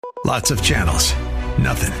Lots of channels,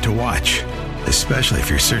 nothing to watch, especially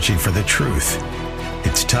if you're searching for the truth.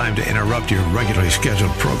 It's time to interrupt your regularly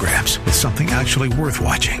scheduled programs with something actually worth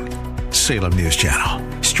watching. Salem News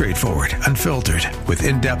Channel. Straightforward, unfiltered, with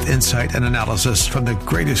in-depth insight and analysis from the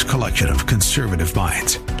greatest collection of conservative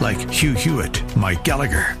minds like Hugh Hewitt, Mike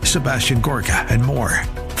Gallagher, Sebastian Gorka, and more.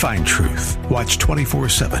 Find truth. Watch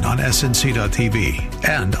 24/7 on snc.tv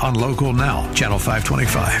and on Local Now, Channel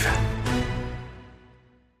 525.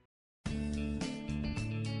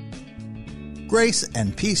 Grace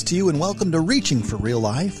and peace to you, and welcome to Reaching for Real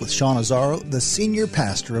Life with Sean Azzaro, the senior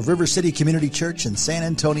pastor of River City Community Church in San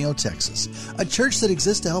Antonio, Texas. A church that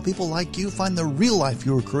exists to help people like you find the real life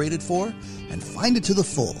you were created for and find it to the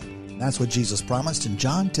full. That's what Jesus promised in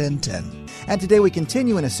John 10:10. And today we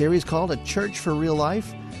continue in a series called A Church for Real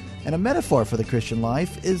Life. And a metaphor for the Christian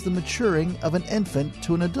life is the maturing of an infant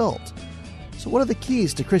to an adult. So what are the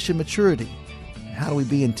keys to Christian maturity? How do we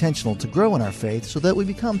be intentional to grow in our faith so that we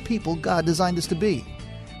become people God designed us to be?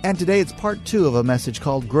 And today it's part 2 of a message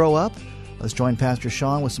called Grow Up. Let's join Pastor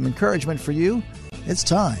Sean with some encouragement for you. It's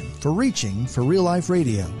time for Reaching for Real Life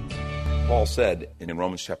Radio. Paul said in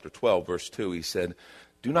Romans chapter 12, verse 2, he said,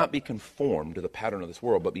 "Do not be conformed to the pattern of this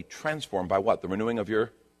world, but be transformed by" what? The renewing of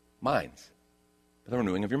your minds. The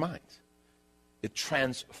renewing of your minds. It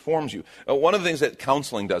transforms you. One of the things that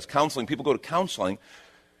counseling does, people go to counseling,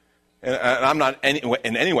 and I'm not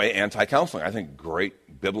in any way anti-counseling. I think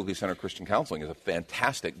great biblically centered Christian counseling is a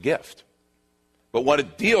fantastic gift. But what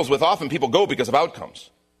it deals with, often people go because of outcomes.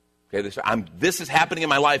 Okay, they say, this is happening in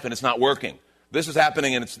my life and it's not working. This is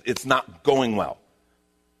happening and it's not going well.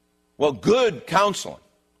 Well, good counseling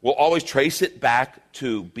will always trace it back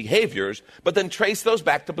to behaviors, but then trace those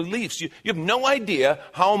back to beliefs. You have no idea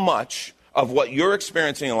how much of what you're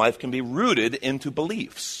experiencing in life can be rooted into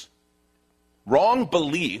beliefs. Wrong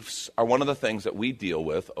beliefs are one of the things that we deal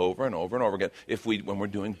with over and over and over again when we're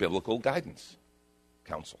doing biblical guidance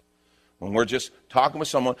counsel. When we're just talking with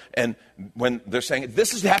someone and when they're saying,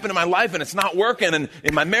 this has happened in my life and it's not working, and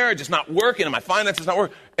in my marriage it's not working, and my finances not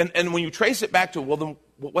working. And when you trace it back to, well, then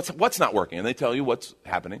what's not working? And they tell you what's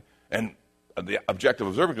happening. And the objective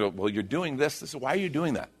observer goes, well, you're doing this. Why are you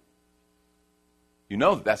doing that? You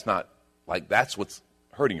know that's not, that's what's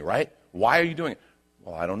hurting you, right? Why are you doing it?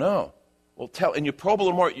 Well, I don't know. Well, and you probe a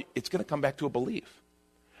little more, it's going to come back to a belief.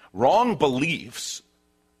 Wrong beliefs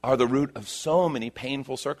are the root of so many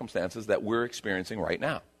painful circumstances that we're experiencing right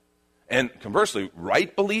now. And conversely,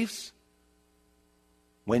 right beliefs,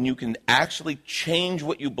 when you can actually change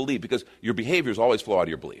what you believe, because your behaviors always flow out of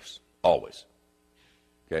your beliefs, always.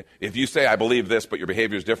 Okay? If you say, I believe this, but your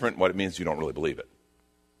behavior is different, what it means is you don't really believe it.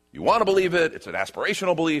 You want to believe it, it's an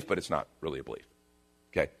aspirational belief, but it's not really a belief.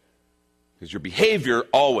 Okay? Because your behavior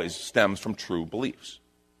always stems from true beliefs.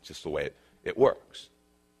 It's just the way it works.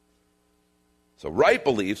 So right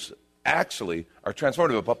beliefs actually are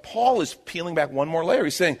transformative. But Paul is peeling back one more layer.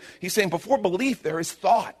 He's saying before belief there is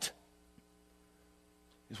thought.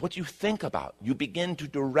 It's what you think about. You begin to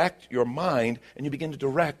direct your mind and you begin to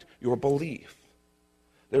direct your belief.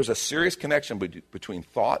 There's a serious connection between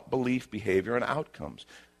thought, belief, behavior, and outcomes.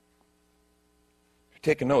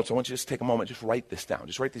 Taking notes, I want you to just take a moment, just write this down.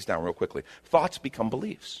 Just write these down real quickly. Thoughts become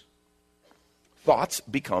beliefs. Thoughts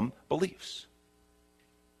become beliefs.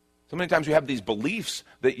 So many times you have these beliefs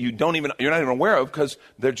that you're not even aware of because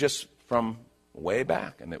they're just from way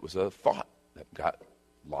back, and it was a thought that got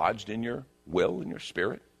lodged in your will, in your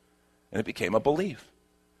spirit, and it became a belief.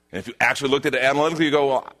 And if you actually looked at it analytically, you go,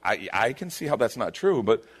 well, I can see how that's not true,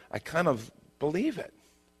 but I kind of believe it.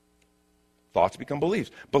 Thoughts become beliefs.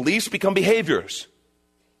 Beliefs become behaviors.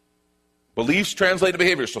 Beliefs translate to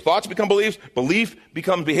behaviors. So thoughts become beliefs, belief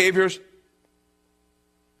becomes behaviors,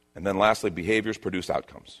 and then lastly, behaviors produce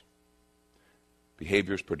outcomes.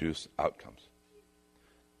 Behaviors produce outcomes.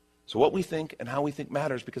 So what we think and how we think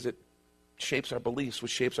matters because it shapes our beliefs,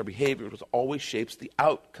 which shapes our behaviors, which always shapes the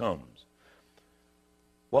outcomes.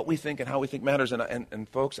 What we think and how we think matters, and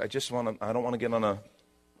folks, I don't want to get on a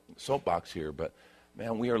soapbox here, but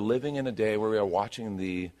man, we are living in a day where we are watching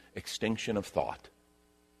the extinction of thought.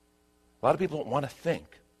 A lot of people don't want to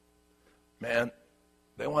think. Man,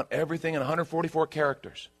 they want everything in 144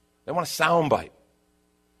 characters. They want a soundbite.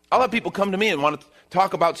 I'll have people come to me and want to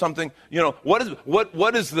talk about something. What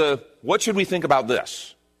should we think about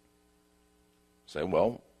this? Say,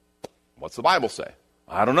 well, what's the Bible say?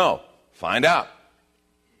 I don't know. Find out.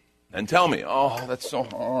 And tell me. Oh, that's so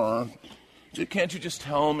hard. Can't you just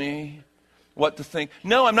tell me what to think?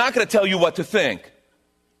 No, I'm not going to tell you what to think.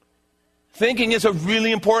 Thinking is a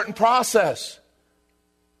really important process.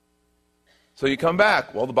 So you come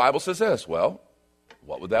back. Well, the Bible says this. Well,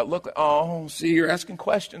 What would that look like? Oh, see, you're asking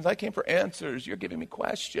questions. I came for answers. You're giving me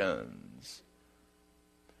questions.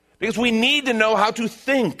 Because we need to know how to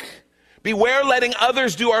think. Beware letting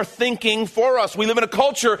others do our thinking for us. We live in a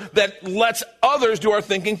culture that lets others do our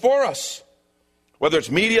thinking for us. Whether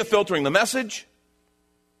it's media filtering the message,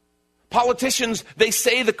 politicians, they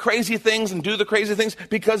say the crazy things and do the crazy things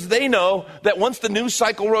because they know that once the news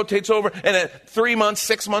cycle rotates over and at 3 months,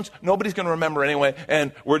 6 months, nobody's going to remember anyway,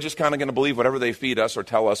 and we're just kind of going to believe whatever they feed us or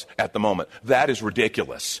tell us at the moment. That is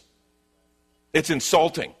ridiculous. It's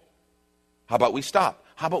insulting. How about we stop?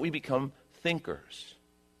 How about we become thinkers?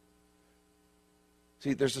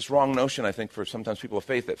 See, there's this wrong notion, I think, for sometimes people of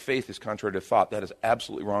faith, that faith is contrary to thought. That is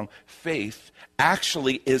absolutely wrong. Faith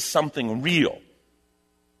actually is something real.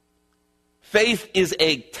 Faith is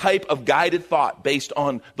a type of guided thought based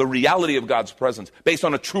on the reality of God's presence, based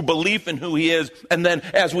on a true belief in who He is, and then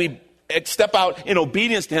as we step out in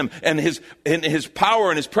obedience to Him and His power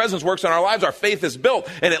and His presence works in our lives, our faith is built,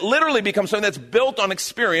 and it literally becomes something that's built on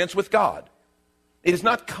experience with God. It is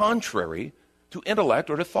not contrary to intellect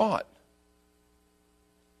or to thought.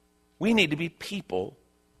 We need to be people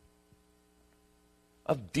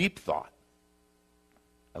of deep thought,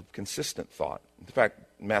 of consistent thought. In fact,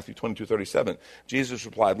 Matthew 22:37, Jesus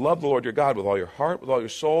replied, love the Lord your God with all your heart, with all your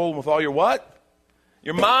soul, and with all your what?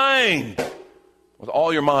 Your mind. With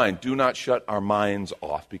all your mind. Do not shut our minds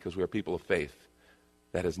off because we are people of faith.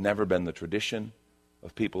 That has never been the tradition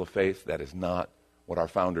of people of faith. That is not what our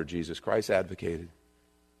founder, Jesus Christ, advocated.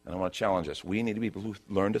 And I want to challenge us. We need to be people who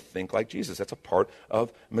learn to think like Jesus. That's a part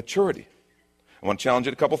of maturity. I want to challenge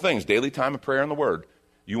you to a couple things. Daily time of prayer and the Word.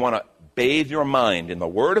 You want to bathe your mind in the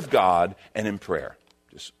Word of God and in prayer.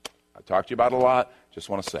 I talked to you about it a lot. Just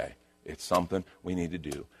want to say, it's something we need to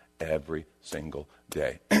do every single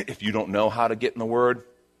day. If you don't know how to get in the Word,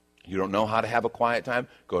 you don't know how to have a quiet time,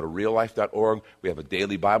 go to reallife.org. We have a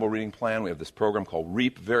daily Bible reading plan. We have this program called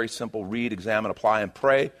REAP. Very simple. Read, examine, apply, and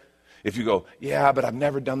pray. If you go, yeah, but I've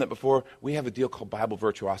never done that before, we have a deal called Bible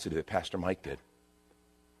Virtuosity that Pastor Mike did.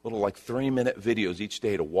 Little 3-minute videos each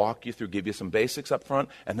day to walk you through, give you some basics up front,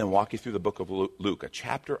 and then walk you through the book of Luke, a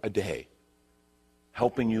chapter a day,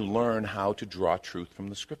 helping you learn how to draw truth from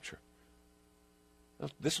the Scripture.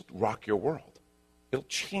 This will rock your world. It'll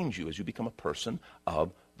change you as you become a person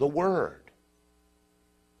of the Word.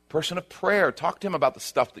 Person of prayer. Talk to Him about the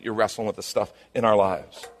stuff that you're wrestling with, the stuff in our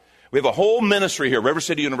lives. We have a whole ministry here, River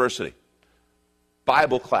City University.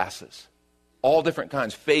 Bible classes, all different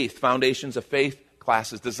kinds. Faith, foundations of faith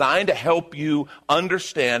classes designed to help you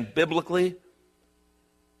understand biblically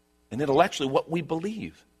and intellectually what we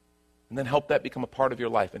believe. And then help that become a part of your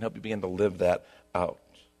life and help you begin to live that out.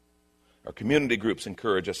 Our community groups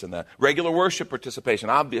encourage us in that. Regular worship participation,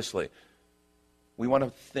 obviously. We want to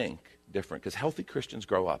think different because healthy Christians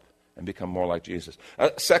grow up and become more like Jesus.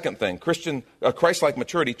 Second thing, Christ-like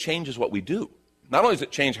maturity changes what we do. Not only does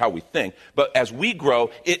it change how we think, but as we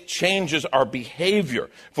grow, it changes our behavior.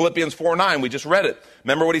 Philippians 4:9, we just read it.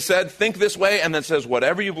 Remember what he said? Think this way, and then says,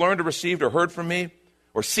 whatever you've learned or received or heard from me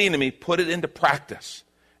or seen in me, put it into practice,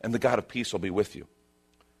 and the God of peace will be with you.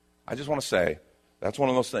 I just want to say, that's one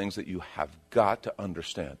of those things that you have got to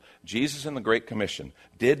understand. Jesus in the Great Commission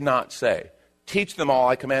did not say, teach them all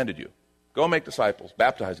I commanded you. Go make disciples,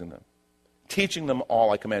 baptizing them, teaching them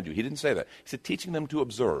all I command you. He didn't say that. He said teaching them to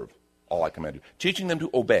observe all I command you, teaching them to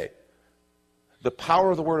obey. The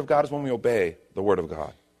power of the Word of God is when we obey the Word of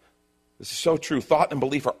God. This is so true. Thought and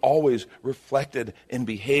belief are always reflected in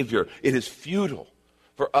behavior. It is futile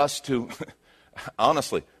for us to,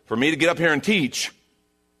 honestly, for me to get up here and teach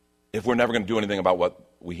if we're never going to do anything about what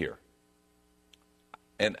we hear.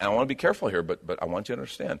 And I want to be careful here, but I want you to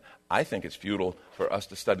understand, I think it's futile for us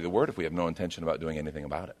to study the Word if we have no intention about doing anything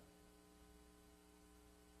about it.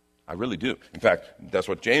 I really do. In fact, that's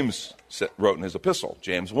what James wrote in his epistle,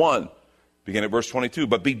 James 1, beginning at verse 22.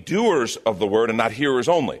 But be doers of the Word and not hearers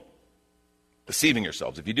only, deceiving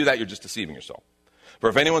yourselves. If you do that, you're just deceiving yourself. For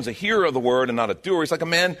if anyone's a hearer of the Word and not a doer, he's like a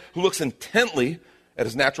man who looks intently at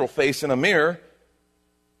his natural face in a mirror.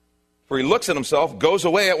 For he looks at himself, goes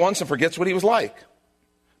away at once, and forgets what he was like.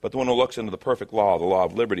 But the one who looks into the perfect law, the law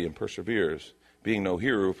of liberty, and perseveres, being no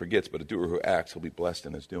hearer who forgets, but a doer who acts, will be blessed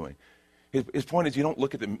in his doing. His point is you don't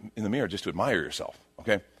look at them in the mirror just to admire yourself,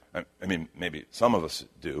 okay? I mean, maybe some of us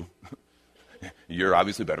do. You're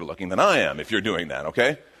obviously better looking than I am if you're doing that,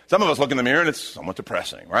 okay? Some of us look in the mirror and it's somewhat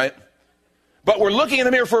depressing, right? But we're looking in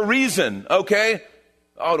the mirror for a reason, okay?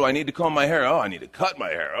 Oh, do I need to comb my hair? Oh, I need to cut my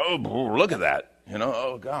hair. Oh, look at that. You know,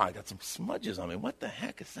 oh, God, I got some smudges on me. What the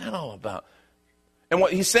heck is that all about? And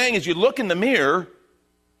what he's saying is you look in the mirror,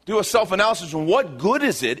 do a self-analysis, and what good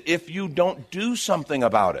is it if you don't do something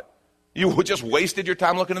about it? You just wasted your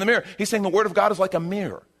time looking in the mirror. He's saying the Word of God is like a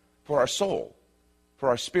mirror for our soul, for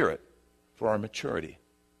our spirit, for our maturity.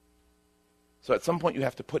 So at some point you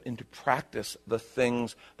have to put into practice the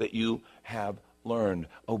things that you have learned.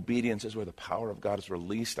 Obedience is where the power of God is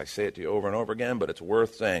released. I say it to you over and over again, but it's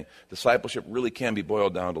worth saying. Discipleship really can be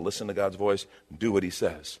boiled down to listen to God's voice, do what he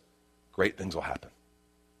says. Great things will happen.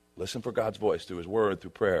 Listen for God's voice through his word,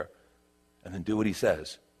 through prayer, and then do what he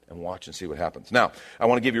says and watch and see what happens. Now, I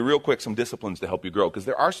want to give you real quick some disciplines to help you grow, because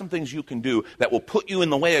there are some things you can do that will put you in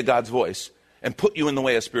the way of God's voice and put you in the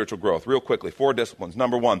way of spiritual growth. Real quickly, 4 disciplines.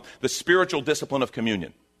 Number 1, the spiritual discipline of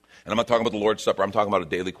communion. And I'm not talking about the Lord's Supper. I'm talking about a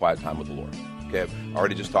daily quiet time with the Lord. Okay, I've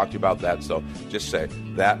already just talked to you about that, so just say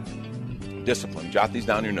that discipline. Jot these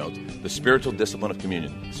down in your notes. The spiritual discipline of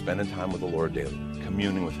communion. Spending time with the Lord daily.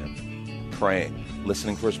 Communing with him. Praying.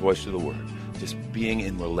 Listening for his voice through the word. Just being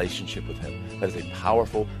in relationship with him. That is a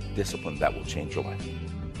powerful discipline that will change your life.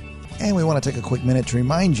 And we want to take a quick minute to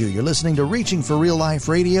remind you, you're listening to Reaching for Real Life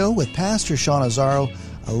Radio with Pastor Sean Azzaro,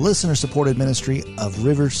 a listener-supported ministry of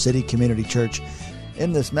River City Community Church,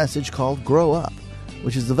 in this message called Grow Up,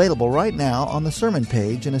 which is available right now on the sermon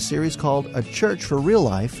page in a series called A Church for Real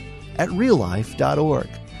Life at reallife.org.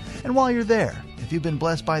 And while you're there, if you've been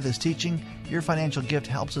blessed by this teaching, your financial gift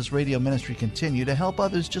helps this radio ministry continue to help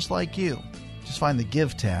others just like you. Just find the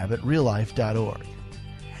Give tab at reallife.org.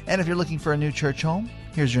 And if you're looking for a new church home,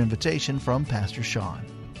 here's your invitation from Pastor Sean.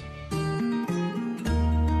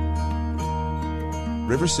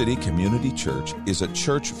 River City Community Church is a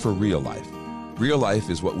church for real life. Real life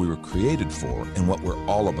is what we were created for and what we're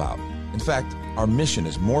all about. In fact, our mission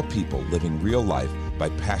is more people living real life by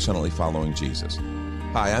passionately following Jesus.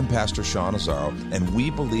 Hi, I'm Pastor Sean Azzaro, and we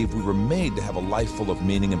believe we were made to have a life full of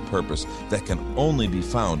meaning and purpose that can only be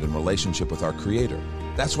found in relationship with our Creator.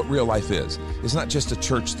 That's what real life is. It's not just a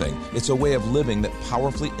church thing. It's a way of living that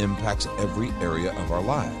powerfully impacts every area of our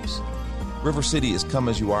lives. River City is come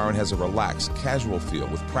as you are and has a relaxed, casual feel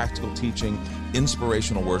with practical teaching,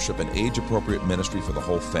 inspirational worship, and age-appropriate ministry for the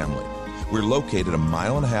whole family. We're located 1.5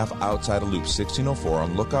 miles outside of Loop 1604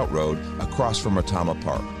 on Lookout Road across from Retama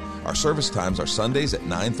Park. Our service times are Sundays at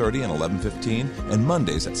 9:30 and 11:15 and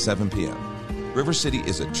Mondays at 7 p.m. River City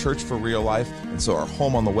is a church for real life, and so our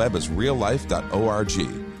home on the web is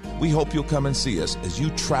reallife.org. We hope you'll come and see us as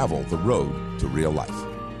you travel the road to real life.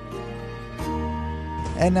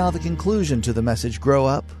 And now the conclusion to the message, Grow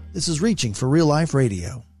Up. This is Reaching for Real Life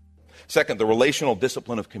Radio. Second, the relational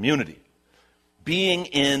discipline of community. Being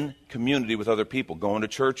in community with other people. Going to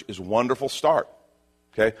church is a wonderful start.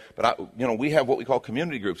 Okay, but we have what we call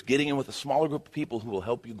community groups. Getting in with a smaller group of people who will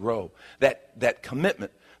help you grow. That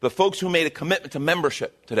commitment. The folks who made a commitment to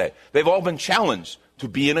membership today, they've all been challenged to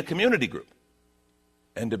be in a community group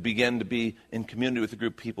and to begin to be in community with a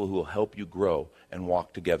group of people who will help you grow and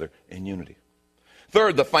walk together in unity.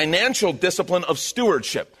 Third, the financial discipline of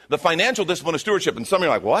stewardship. The financial discipline of stewardship. And some of you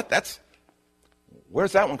are like, what?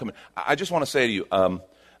 Where's that one coming? I just want to say to you,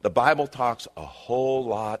 the Bible talks a whole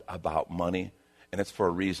lot about money, and it's for a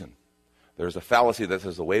reason. There's a fallacy that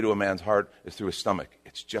says the way to a man's heart is through his stomach.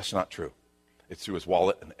 It's just not true. It's through his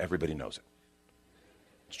wallet, and everybody knows it.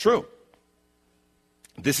 It's true.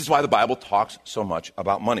 This is why the Bible talks so much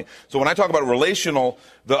about money. So when I talk about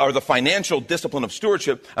the financial discipline of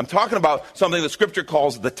stewardship, I'm talking about something that Scripture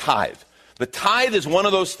calls the tithe. The tithe is one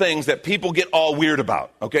of those things that people get all weird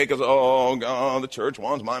about, okay? Because, the church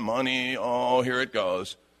wants my money. Oh, here it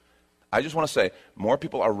goes. I just want to say, more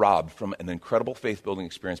people are robbed from an incredible faith-building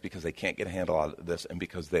experience because they can't get a handle on this and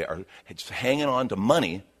because they are just hanging on to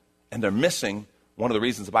money, and they're missing one of the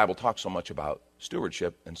reasons the Bible talks so much about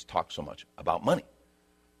stewardship and talks so much about money.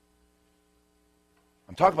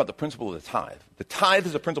 I'm talking about the principle of the tithe. The tithe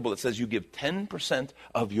is a principle that says you give 10%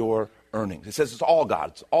 of your earnings. It says it's all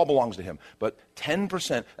God. It all belongs to him. But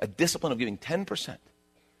 10%, a discipline of giving 10%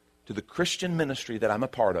 to the Christian ministry that I'm a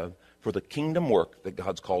part of for the kingdom work that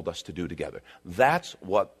God's called us to do together. That's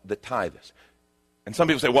what the tithe is. And some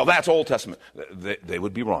people say, well, that's Old Testament. They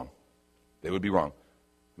would be wrong. They would be wrong.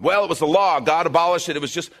 Well, it was the law. God abolished it. It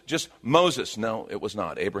was just Moses. No, it was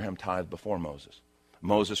not. Abraham tithed before Moses.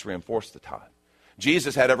 Moses reinforced the tithe.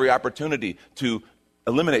 Jesus had every opportunity to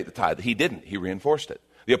eliminate the tithe. He didn't. He reinforced it.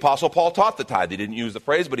 The Apostle Paul taught the tithe. He didn't use the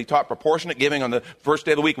phrase, but he taught proportionate giving on the first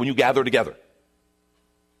day of the week when you gather together,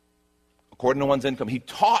 according to one's income. He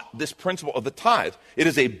taught this principle of the tithe. It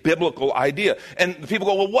is a biblical idea. And people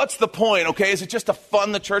go, well, what's the point? Okay, is it just to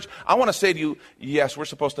fund the church? I want to say to you, yes, we're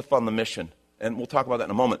supposed to fund the mission. And we'll talk about that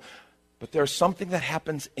in a moment. But there's something that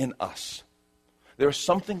happens in us. There's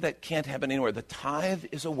something that can't happen anywhere. The tithe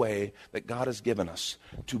is a way that God has given us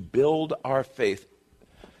to build our faith.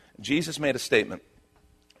 Jesus made a statement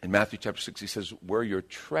In Matthew chapter 6, he says, where your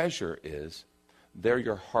treasure is, there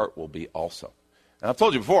your heart will be also. And I've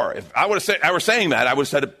told you before, if I were saying that, I would have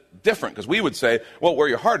said it different, because we would say, well, where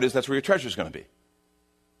your heart is, that's where your treasure is going to be.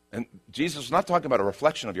 And Jesus was not talking about a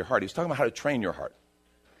reflection of your heart. He was talking about how to train your heart.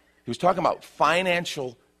 He was talking about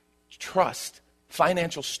financial trust,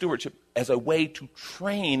 financial stewardship as a way to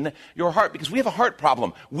train your heart, because we have a heart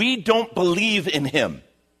problem. We don't believe in him.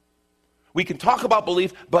 We can talk about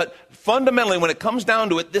belief, but fundamentally, when it comes down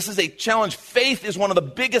to it, this is a challenge. Faith is one of the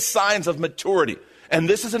biggest signs of maturity. And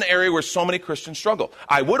this is an area where so many Christians struggle.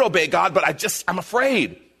 I would obey God, but I'm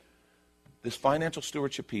afraid. This financial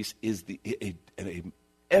stewardship piece is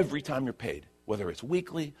every time you're paid, whether it's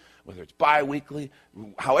weekly, whether it's bi-weekly,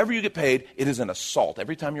 however you get paid, it is an assault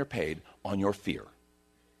every time you're paid on your fear.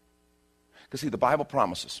 Because see, the Bible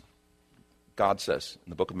promises, God says in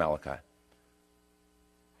the book of Malachi,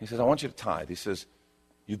 he says, I want you to tithe. He says,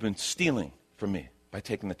 you've been stealing from me by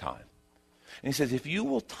taking the tithe. And he says, if you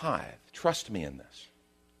will tithe, trust me in this.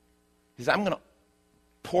 He says, I'm going to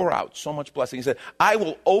pour out so much blessing. He said, I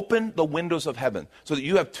will open the windows of heaven so that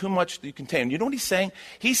you have too much that you contain. You know what he's saying?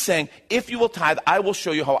 He's saying, if you will tithe, I will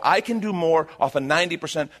show you how I can do more off of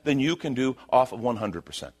 90% than you can do off of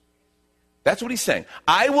 100%. That's what he's saying.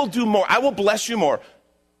 I will do more. I will bless you more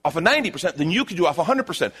off of 90% than you can do off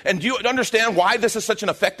 100%. And do you understand why this is such an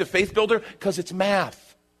effective faith builder? Because it's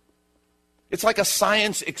math. It's like a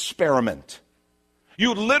science experiment.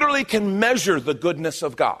 You literally can measure the goodness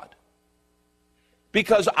of God.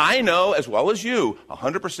 Because I know, as well as you,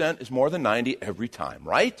 100% is more than 90 every time,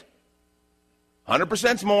 right?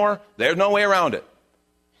 100% is more. There's no way around it.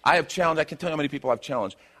 I have challenged, I can tell you how many people I've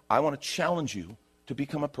challenged. I want to challenge you to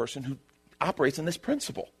become a person who operates in this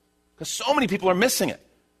principle. Because so many people are missing it.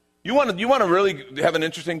 You want to really have an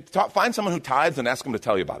interesting talk, find someone who tithes and ask them to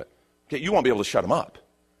tell you about it. Okay, you won't be able to shut them up.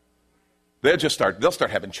 They'll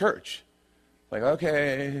start having church. Like,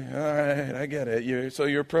 okay, all right, I get it. So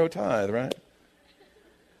you're pro-tithe, right?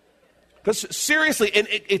 Because seriously,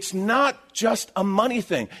 it's not just a money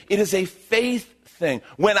thing. It is a faith thing.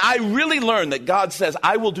 When I really learn that God says,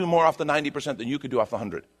 I will do more off the 90% than you could do off the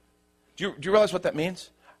 100. Do you realize what that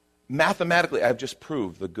means? Mathematically, I've just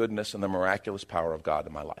proved the goodness and the miraculous power of God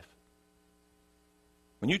in my life.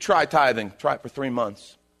 When you try tithing, try it for 3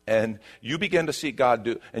 months, and you begin to see God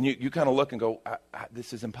do, and you kind of look and go,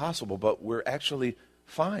 this is impossible, but we're actually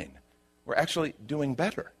fine. We're actually doing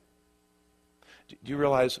better. Do you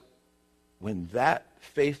realize when that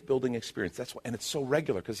faith-building experience, and it's so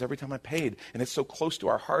regular, because every time I paid, and it's so close to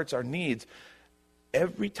our hearts, our needs,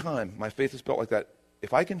 every time my faith is built like that,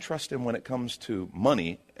 if I can trust him when it comes to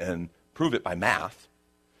money and prove it by math,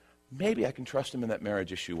 maybe I can trust him in that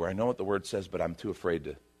marriage issue where I know what the word says, but I'm too afraid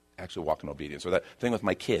to actually walk in obedience. Or that thing with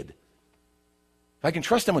my kid. If I can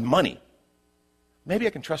trust him with money, maybe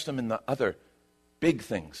I can trust him in the other big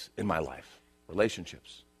things in my life.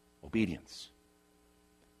 Relationships, obedience.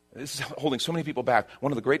 This is holding so many people back.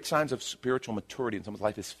 One of the great signs of spiritual maturity in someone's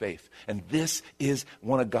life is faith. And this is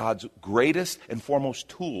one of God's greatest and foremost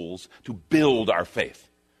tools to build our faith.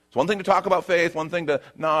 It's one thing to talk about faith, one thing to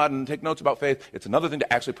nod and take notes about faith. It's another thing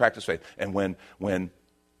to actually practice faith. And when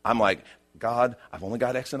I'm like, God, I've only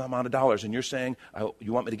got X amount of dollars, and you're saying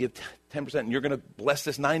you want me to give 10%, and you're going to bless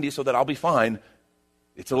this 90 so that I'll be fine.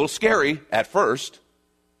 It's a little scary at first,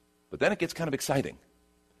 but then it gets kind of exciting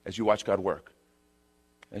as you watch God work,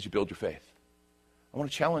 as you build your faith. I want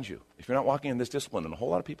to challenge you. If you're not walking in this discipline, and a whole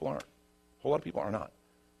lot of people aren't, a whole lot of people are not,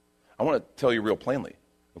 I want to tell you real plainly.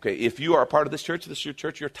 Okay, if you are a part of this is your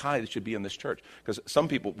church, your tithe should be in this church. Because some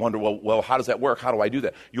people wonder, well, how does that work? How do I do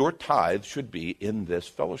that? Your tithe should be in this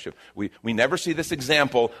fellowship. We never see this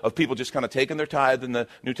example of people just kind of taking their tithe in the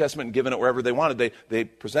New Testament and giving it wherever they wanted. They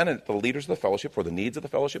presented it to the leaders of the fellowship for the needs of the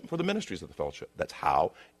fellowship and for the ministries of the fellowship. That's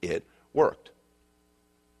how it worked.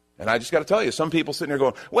 And I just got to tell you, some people sitting here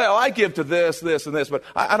going, well, I give to this, this, and this, but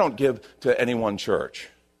I don't give to any one church.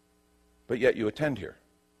 But yet you attend here.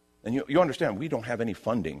 And you understand, we don't have any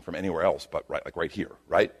funding from anywhere else but right here,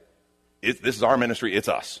 right? This is our ministry, it's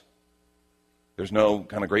us. There's no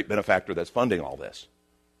kind of great benefactor that's funding all this.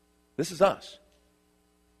 This is us.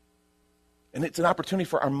 And it's an opportunity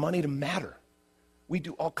for our money to matter. We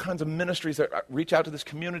do all kinds of ministries that reach out to this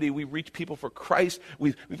community. We reach people for Christ.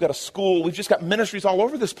 We've got a school. We've just got ministries all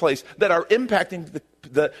over this place that are impacting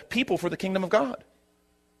the people for the kingdom of God.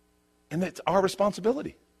 And it's our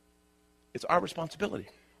responsibility. It's our responsibility.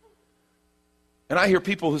 And I hear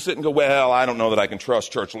people who sit and go, well, I don't know that I can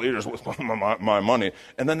trust church leaders with my money.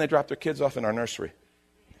 And then they drop their kids off in our nursery.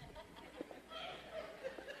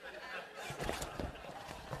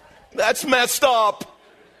 That's messed up.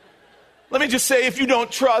 Let me just say, if you don't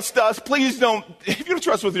trust us, if you don't trust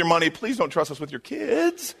us with your money, please don't trust us with your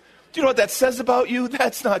kids. Do you know what that says about you?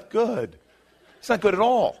 That's not good. It's not good at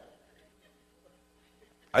all.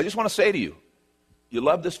 I just want to say to you, you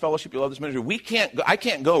love this fellowship, you love this ministry. I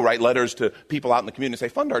can't go write letters to people out in the community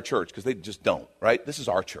and say, fund our church, because they just don't, right? This is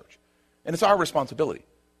our church. And it's our responsibility.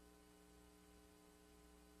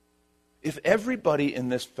 If everybody in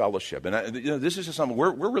this fellowship, and this is just something,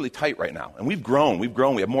 we're really tight right now. And we've grown. We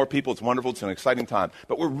have more people. It's wonderful. It's an exciting time.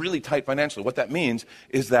 But we're really tight financially. What that means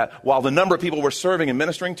is that while the number of people we're serving and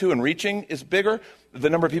ministering to and reaching is bigger,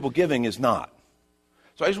 the number of people giving is not.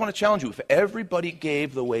 So I just want to challenge you, if everybody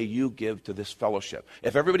gave the way you give to this fellowship,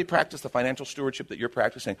 if everybody practiced the financial stewardship that you're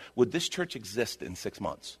practicing, would this church exist in 6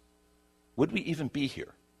 months? Would we even be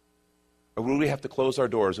here? Or would we have to close our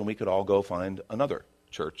doors and we could all go find another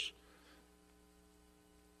church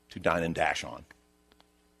to dine and dash on?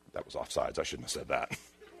 That was offsides. I shouldn't have said that.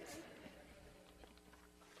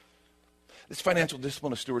 This financial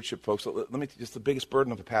discipline of stewardship, folks, just the biggest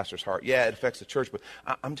burden of the pastor's heart. Yeah, it affects the church, but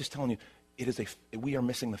I'm just telling you, we are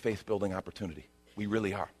missing the faith-building opportunity. We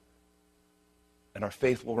really are. And our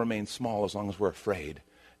faith will remain small as long as we're afraid.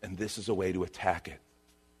 And this is a way to attack it.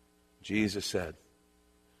 Jesus said,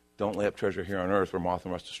 don't lay up treasure here on earth where moth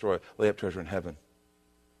and rust destroy. Lay up treasure in heaven.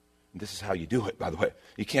 And this is how you do it, by the way.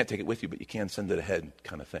 You can't take it with you, but you can send it ahead,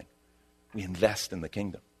 kind of thing. We invest in the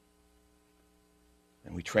kingdom.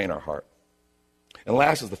 And we train our heart. And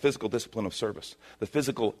last is the physical discipline of service. The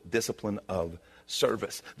physical discipline of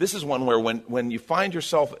service. This is one where when you find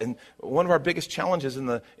yourself, and one of our biggest challenges in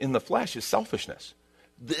the flesh is selfishness.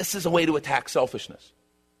 This is a way to attack selfishness.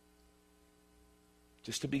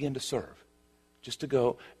 Just to begin to serve. Just to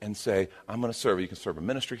go and say, I'm going to serve. You can serve a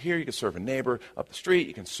ministry here, you can serve a neighbor up the street,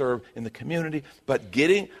 you can serve in the community. But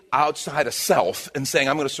getting outside of self and saying,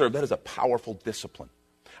 I'm going to serve, that is a powerful discipline.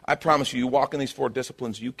 I promise you walk in these 4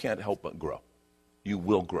 disciplines, you can't help but grow. You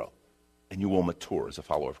will grow, and you will mature as a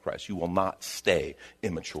follower of Christ. You will not stay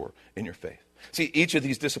immature in your faith. See, each of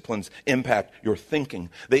these disciplines impact your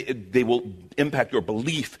thinking. They will impact your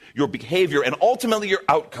belief, your behavior, and ultimately your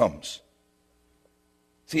outcomes.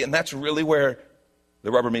 See, and that's really where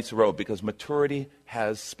the rubber meets the road, because maturity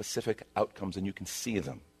has specific outcomes, and you can see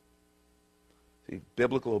them. See,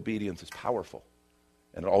 biblical obedience is powerful,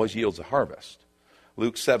 and it always yields a harvest.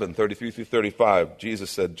 Luke 7:33-35, Jesus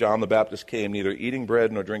said, John the Baptist came neither eating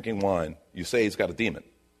bread nor drinking wine. You say he's got a demon.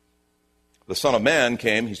 The Son of Man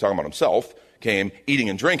came, he's talking about himself, came eating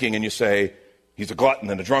and drinking, and you say he's a glutton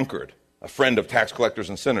and a drunkard, a friend of tax collectors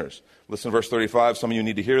and sinners. Listen to verse 35. Some of you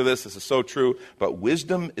need to hear this. This is so true. But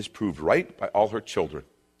wisdom is proved right by all her children.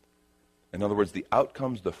 In other words, the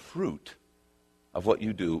outcomes, the fruit of what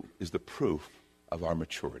you do is the proof of our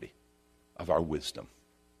maturity, of our wisdom.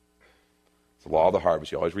 It's the law of the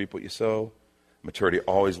harvest. You always reap what you sow. Maturity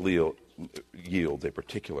always yields a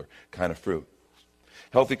particular kind of fruit.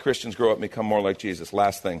 Healthy Christians grow up and become more like Jesus.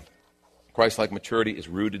 Last thing, Christ-like maturity is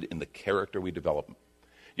rooted in the character we develop.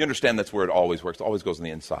 You understand that's where it always works. It always goes on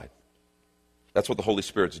the inside. That's what the Holy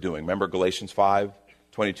Spirit's doing. Remember Galatians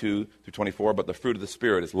 5:22-24? But the fruit of the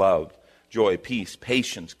Spirit is love, joy, peace,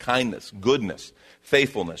 patience, kindness, goodness,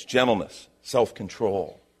 faithfulness, gentleness,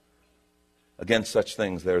 self-control. Against such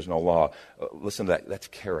things there is no law. Listen to that. That's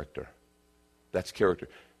character. That's character.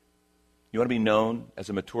 You want to be known as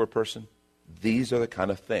a mature person? These are the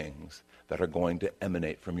kind of things that are going to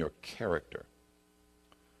emanate from your character.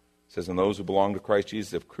 It says, and those who belong to Christ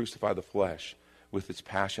Jesus have crucified the flesh with its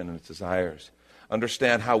passion and its desires.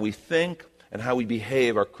 Understand how we think and how we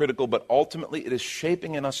behave are critical, but ultimately it is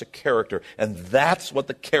shaping in us a character, and that's what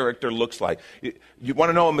the character looks like. You want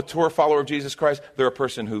to know a mature follower of Jesus Christ? They're a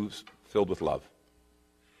person who's filled with love.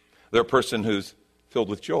 They're a person who's filled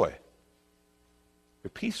with joy. They're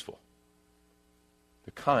peaceful.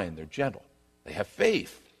 They're kind. They're gentle. They have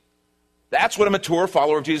faith. That's what a mature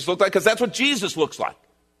follower of Jesus looks like, because that's what Jesus looks like.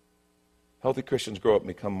 Healthy Christians grow up and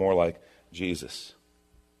become more like Jesus.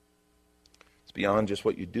 It's beyond just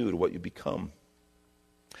what you do to what you become.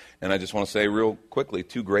 And I just want to say real quickly,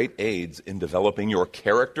 2 great aids in developing your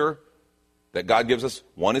character that God gives us.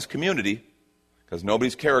 One is community, because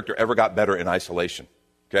nobody's character ever got better in isolation.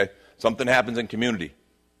 Okay? Something happens in community.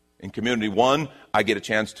 In community, 1, I get a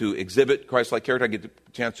chance to exhibit Christ-like character. I get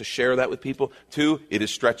a chance to share that with people. 2, it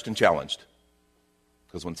is stretched and challenged.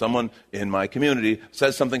 Because when someone in my community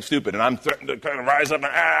says something stupid and I'm threatened to kind of rise up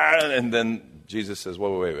and then Jesus says,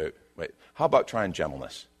 wait. How about trying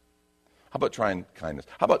gentleness? How about trying kindness?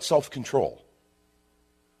 How about self-control?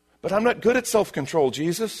 But I'm not good at self-control,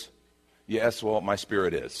 Jesus. Yes, well, my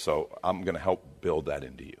spirit is, so I'm going to help build that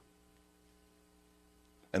into you.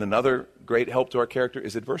 And another great help to our character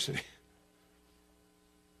is adversity.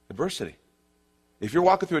 Adversity. If you're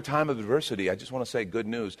walking through a time of adversity, I just want to say good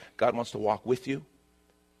news. God wants to walk with you,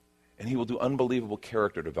 and he will do unbelievable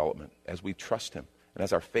character development as we trust him and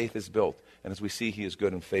as our faith is built and as we see he is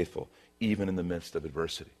good and faithful, even in the midst of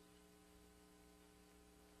adversity.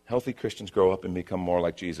 Healthy Christians grow up and become more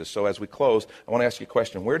like Jesus. So as we close, I want to ask you a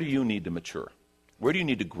question. Where do you need to mature? Where do you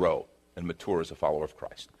need to grow and mature as a follower of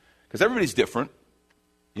Christ? Because everybody's different,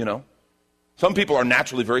 you know. Some people are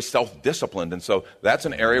naturally very self-disciplined, and so that's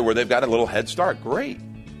an area where they've got a little head start. Great.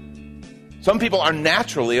 Some people are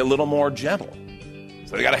naturally a little more gentle,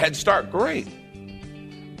 so they got a head start. Great.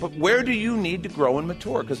 But where do you need to grow and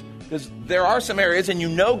mature? Because there are some areas, and you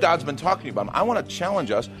know God's been talking to you about them. I want to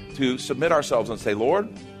challenge us to submit ourselves and say, Lord,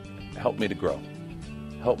 help me to grow.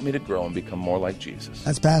 Help me to grow and become more like Jesus.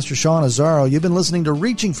 That's Pastor Sean Azzaro. You've been listening to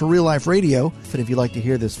Reaching for Real Life Radio. And if you'd like to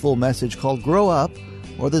hear this full message called Grow Up,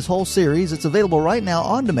 or this whole series, it's available right now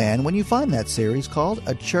on demand when you find that series called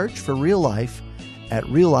A Church for Real Life at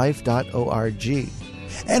reallife.org.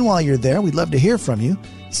 And while you're there, we'd love to hear from you.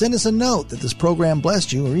 Send us a note that this program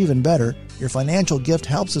blessed you, or even better, your financial gift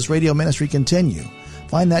helps this radio ministry continue.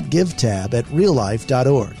 Find that Give tab at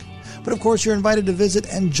reallife.org. But of course, you're invited to visit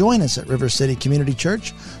and join us at River City Community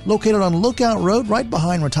Church, located on Lookout Road right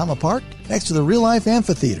behind Retama Park, next to the Real Life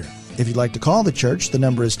Amphitheater. If you'd like to call the church, the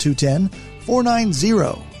number is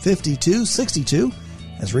 210-490-5262,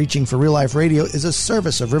 as Reaching for Real Life Radio is a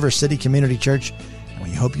service of River City Community Church, and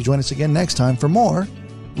we hope you join us again next time for more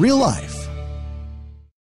Real Life.